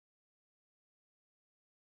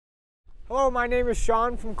Hello, my name is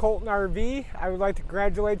Sean from Colton RV. I would like to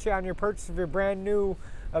congratulate you on your purchase of your brand new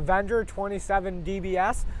Avenger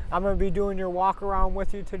 27DBS. I'm going to be doing your walk around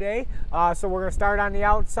with you today. So we're going to start on the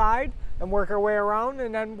outside and work our way around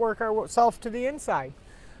and then work ourselves to the inside.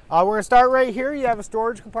 We're going to start right here. You have a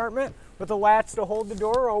storage compartment with a latch to hold the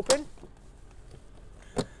door open.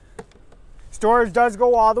 Storage does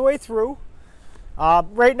go all the way through.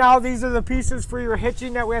 Right now, these are the pieces for your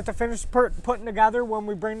hitching that we have to finish putting together when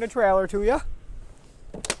we bring the trailer to you.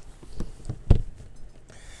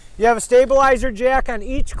 You have a stabilizer jack on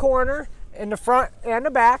each corner in the front and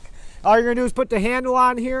the back. All you're going to do is put the handle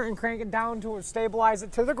on here and crank it down to stabilize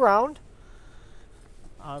it to the ground.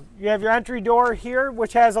 You have your entry door here,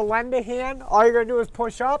 which has a lend-a-hand. All you're going to do is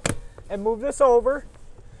push up and move this over.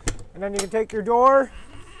 And then you can take your door,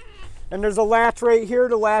 and there's a latch right here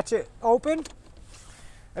to latch it open.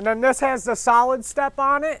 And then this has the solid step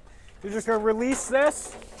on it. You're just going to release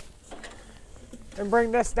this and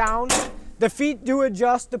bring this down. The feet do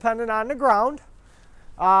adjust depending on the ground.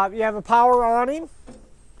 You have a power awning.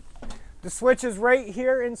 The switch is right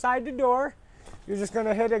here inside the door. You're just going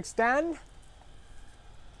to hit extend.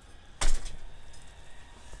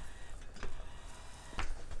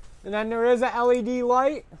 And then there is a LED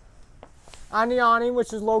light on the awning,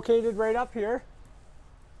 which is located right up here.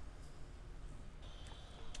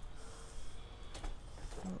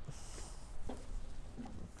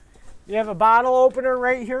 You have a bottle opener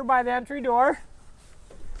right here by the entry door.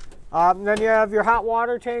 Then you have your hot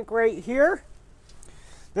water tank right here.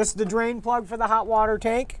 This is the drain plug for the hot water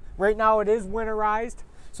tank. Right now it is winterized,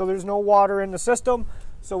 so there's no water in the system.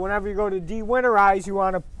 So whenever you go to de-winterize, you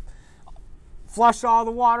want to flush all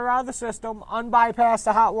the water out of the system, unbypass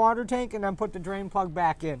the hot water tank, and then put the drain plug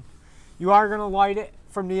back in. You are going to light it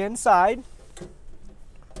from the inside.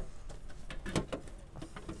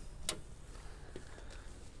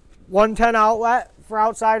 .110 outlet for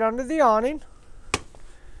outside under the awning.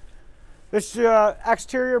 This is the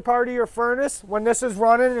exterior part of your furnace. When this is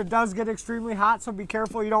running, it does get extremely hot, so be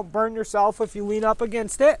careful you don't burn yourself if you lean up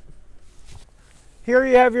against it. Here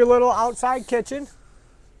you have your little outside kitchen.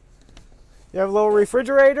 You have a little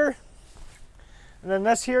refrigerator. And then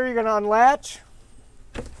this here you're going to unlatch.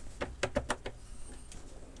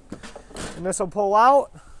 And this will pull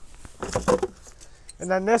out. And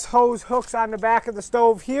then this hose hooks on the back of the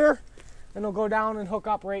stove here, and it'll go down and hook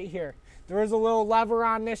up right here. There is a little lever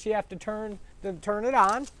on this you have to turn it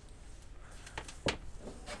on.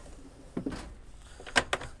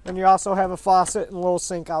 And you also have a faucet and a little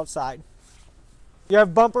sink outside. You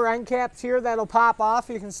have bumper end caps here that'll pop off.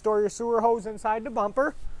 You can store your sewer hose inside the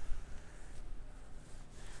bumper.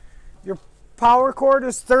 Your power cord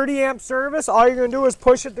is 30 amp service. All you're going to do is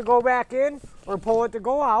push it to go back in or pull it to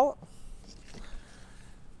go out.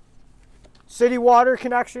 City water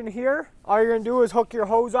connection here. All you're going to do is hook your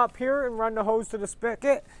hose up here and run the hose to the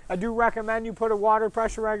spigot. I do recommend you put a water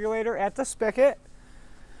pressure regulator at the spigot.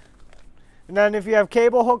 And then if you have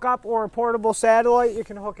cable hookup or a portable satellite, you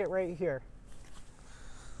can hook it right here.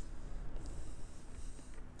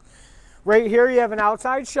 Right here you have an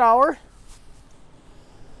outside shower.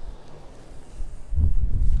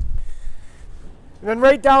 And then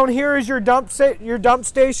right down here is your dump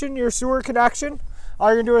station, your sewer connection. All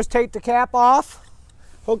you're going to do is take the cap off,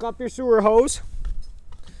 hook up your sewer hose.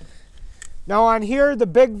 Now on here, the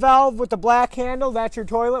big valve with the black handle, that's your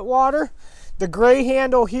toilet water. The gray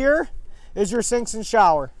handle here is your sinks and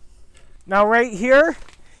shower. Now right here,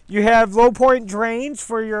 you have low point drains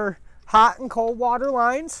for your hot and cold water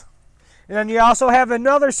lines. And then you also have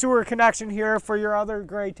another sewer connection here for your other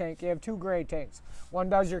gray tank. You have two gray tanks. One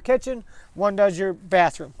does your kitchen, one does your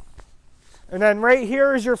bathroom. And then right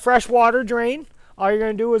here is your fresh water drain. All you're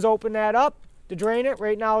going to do is open that up to drain it.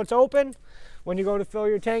 Right now it's open. When you go to fill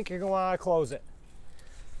your tank, you're going to want to close it.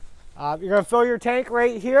 You're going to fill your tank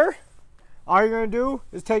right here. All you're going to do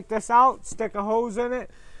is take this out, stick a hose in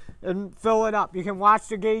it, and fill it up. You can watch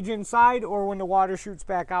the gauge inside, or when the water shoots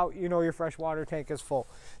back out, you know your fresh water tank is full.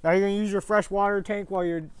 Now you're going to use your fresh water tank while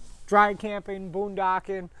you're dry camping,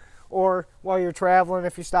 boondocking, or while you're traveling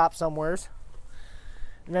if you stop somewheres.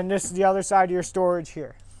 And then this is the other side of your storage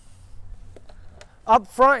here. Up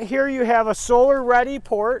front here you have a solar ready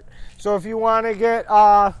port. So if you want to get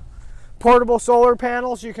portable solar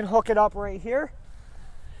panels, you can hook it up right here.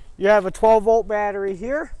 You have a 12-volt battery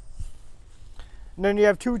here. And then you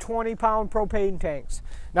have two 20-pound propane tanks.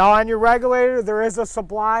 Now on your regulator, there is a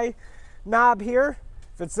supply knob here.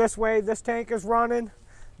 If it's this way, this tank is running.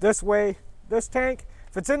 This way, this tank.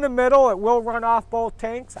 If it's in the middle, it will run off both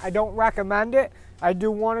tanks. I don't recommend it. I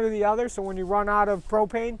do one or the other, so when you run out of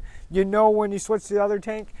propane, you know when you switch to the other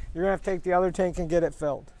tank, you're going to have to take the other tank and get it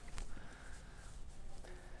filled.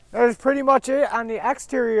 That is pretty much it on the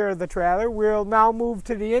exterior of the trailer. We'll now move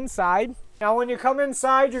to the inside. Now when you come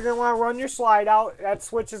inside, you're going to want to run your slide out. That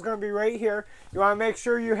switch is going to be right here. You want to make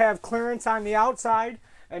sure you have clearance on the outside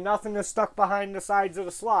and nothing is stuck behind the sides of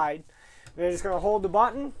the slide. You're just going to hold the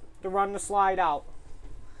button to run the slide out.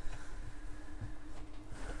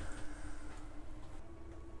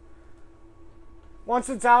 Once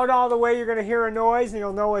it's out all the way, you're going to hear a noise and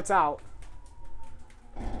you'll know it's out.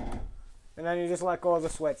 And then you just let go of the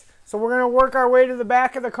switch. So we're going to work our way to the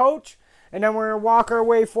back of the coach, and then we're going to walk our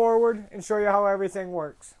way forward and show you how everything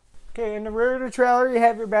works. Okay, in the rear of the trailer, you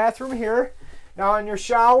have your bathroom here. Now in your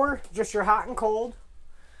shower, just your hot and cold.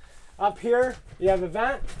 Up here, you have a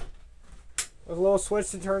vent with a little switch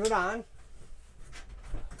to turn it on.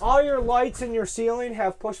 All your lights in your ceiling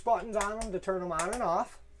have push buttons on them to turn them on and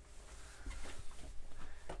off.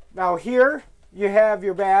 Now here, you have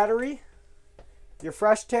your battery, your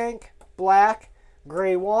fresh tank, black,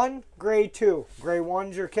 gray 1, gray 2. Gray 1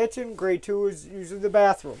 is your kitchen, gray 2 is usually the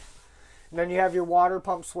bathroom. And then you have your water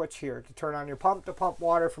pump switch here to turn on your pump to pump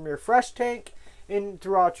water from your fresh tank in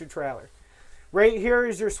throughout your trailer. Right here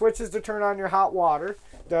is your switches to turn on your hot water.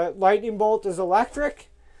 The lightning bolt is electric.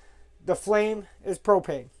 The flame is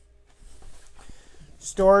propane.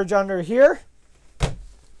 Storage under here.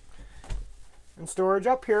 And storage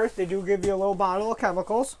up here. They do give you a little bottle of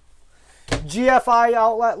chemicals. GFI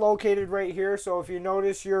outlet located right here, so if you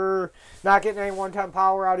notice you're not getting any 110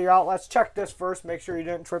 power out of your outlets, check this first, make sure you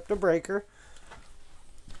didn't trip the breaker.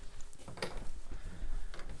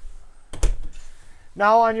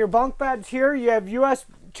 Now on your bunk beds here, you have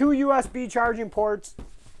two USB charging ports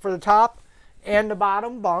for the top and the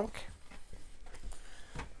bottom bunk.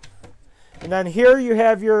 And then here you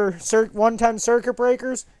have your 110 circuit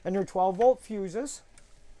breakers and your 12 volt fuses.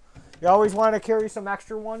 You always want to carry some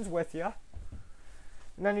extra ones with you.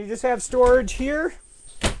 And then you just have storage here.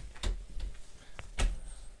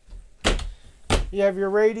 You have your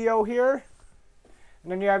radio here.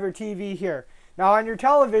 And then you have your TV here. Now on your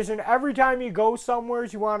television, every time you go somewhere,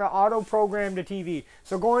 you want to auto program the TV.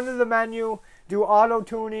 So go into the menu, do auto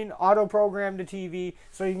tuning, auto program the TV,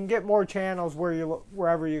 so you can get more channels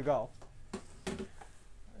wherever you go.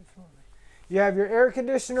 You have your air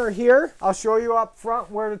conditioner here. I'll show you up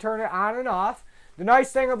front where to turn it on and off. The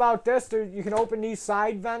nice thing about this, you can open these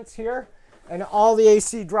side vents here and all the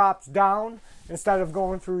AC drops down instead of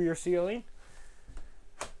going through your ceiling.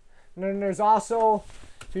 And then there's also,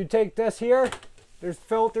 if you take this here, there's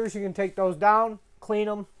filters. You can take those down, clean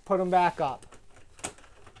them, put them back up.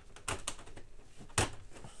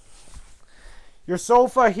 Your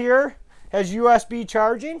sofa here has USB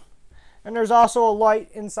charging. And there's also a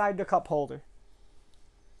light inside the cup holder.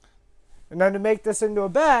 And then to make this into a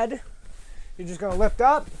bed, you're just going to lift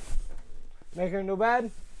up, make it into a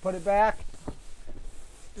bed, put it back.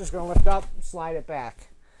 Just going to lift up, slide it back.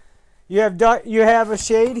 You have a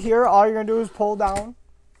shade here. All you're going to do is pull down.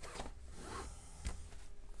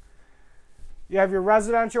 You have your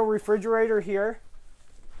residential refrigerator here.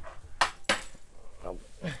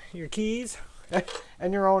 Your keys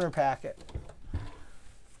and your owner packet.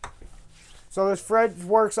 So this fridge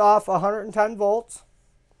works off 110 volts.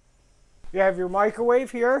 You have your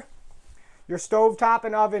microwave here, your stovetop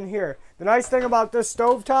and oven here. The nice thing about this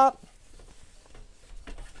stovetop,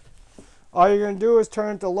 all you're going to do is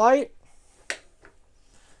turn it to light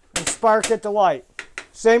and spark it to light.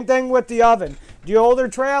 Same thing with the oven. The older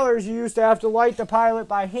trailers, you used to have to light the pilot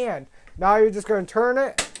by hand. Now you're just going to turn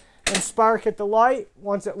it and spark it to light.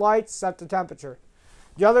 Once it lights, set the temperature.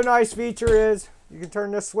 The other nice feature is you can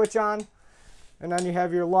turn this switch on, and then you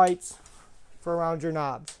have your lights for around your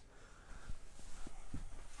knobs.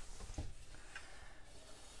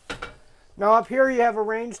 Now up here you have a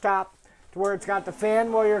range top to where it's got the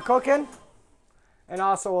fan while you're cooking and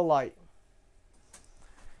also a light.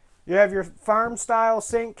 You have your farm style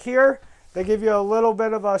sink here. They give you a little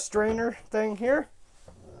bit of a strainer thing here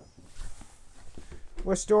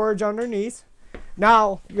with storage underneath.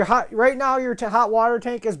 Now, right now your hot water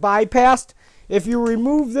tank is bypassed. If you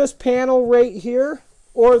remove this panel right here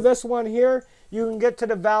or this one here, you can get to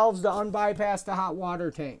the valves to unbypass the hot water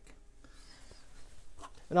tank.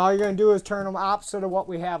 And all you're going to do is turn them opposite of what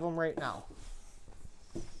we have them right now.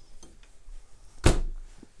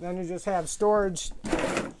 Then you just have storage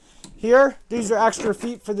here. These are extra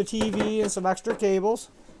feet for the TV and some extra cables.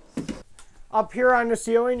 Up here on the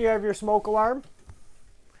ceiling you have your smoke alarm.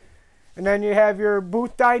 And then you have your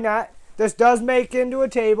booth dinette. This does make into a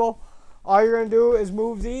table. All you're going to do is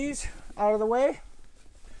move these out of the way.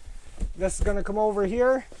 This is going to come over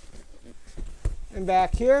here and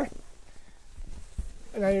back here.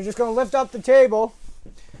 And then you're just going to lift up the table.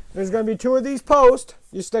 There's going to be two of these posts.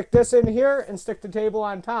 You stick this in here and stick the table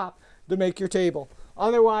on top to make your table.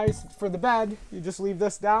 Otherwise, for the bed, you just leave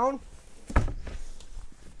this down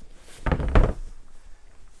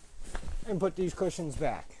and put these cushions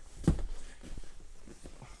back.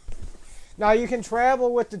 Now you can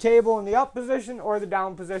travel with the table in the up position or the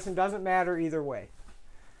down position, doesn't matter either way.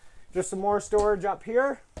 Just some more storage up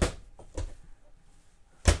here.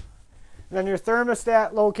 And then your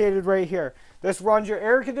thermostat located right here. This runs your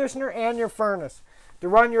air conditioner and your furnace. To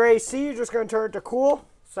run your AC, you're just going to turn it to cool,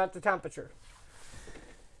 set the temperature.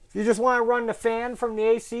 If you just want to run the fan from the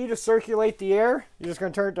AC to circulate the air, you're just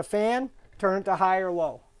going to turn it to fan, turn it to high or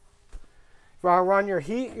low. If you want to run your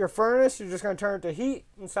heat, your furnace, you're just going to turn it to heat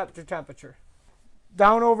and set your temperature.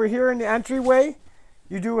 Down over here in the entryway,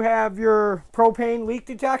 you do have your propane leak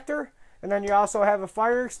detector, and then you also have a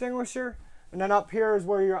fire extinguisher. And then up here is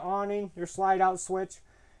where your awning, your slide out switch,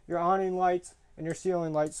 your awning lights, and your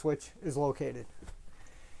ceiling light switch is located.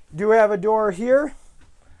 You do have a door here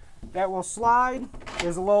that will slide.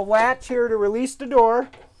 There's a little latch here to release the door.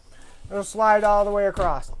 It'll slide all the way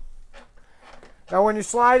across. Now when you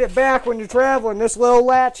slide it back when you're traveling, this little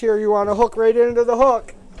latch here, you want to hook right into the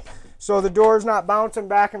hook so the door's not bouncing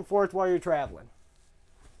back and forth while you're traveling.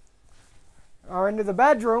 Now into the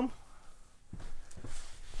bedroom.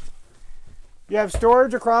 You have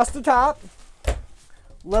storage across the top,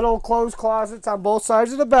 little closed closets on both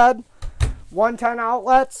sides of the bed, 110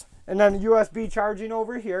 outlets, and then USB charging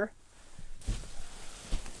over here.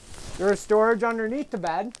 There is storage underneath the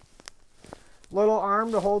bed, little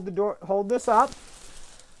arm to hold the door, hold this up.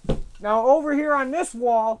 Now over here on this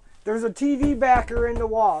wall, there's a TV backer in the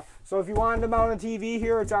wall. So if you wanted to mount a TV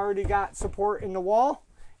here, it's already got support in the wall.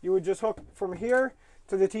 You would just hook from here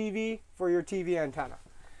to the TV for your TV antenna.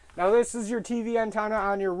 Now this is your TV antenna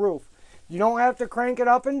on your roof. You don't have to crank it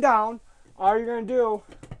up and down. All you're going to do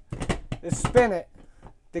is spin it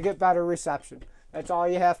to get better reception. That's all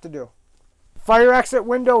you have to do. Fire exit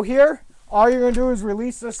window here. All you're going to do is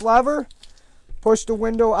release this lever, push the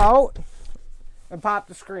window out, and pop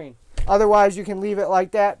the screen. Otherwise, you can leave it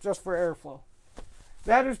like that just for airflow.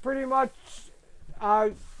 That is pretty much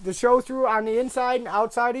the show through on the inside and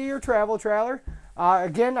outside of your travel trailer.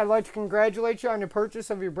 Again, I'd like to congratulate you on the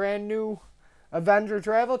purchase of your brand new Avenger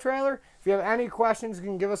travel trailer. If you have any questions, you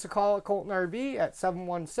can give us a call at Colton RV at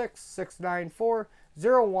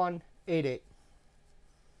 716-694-0188.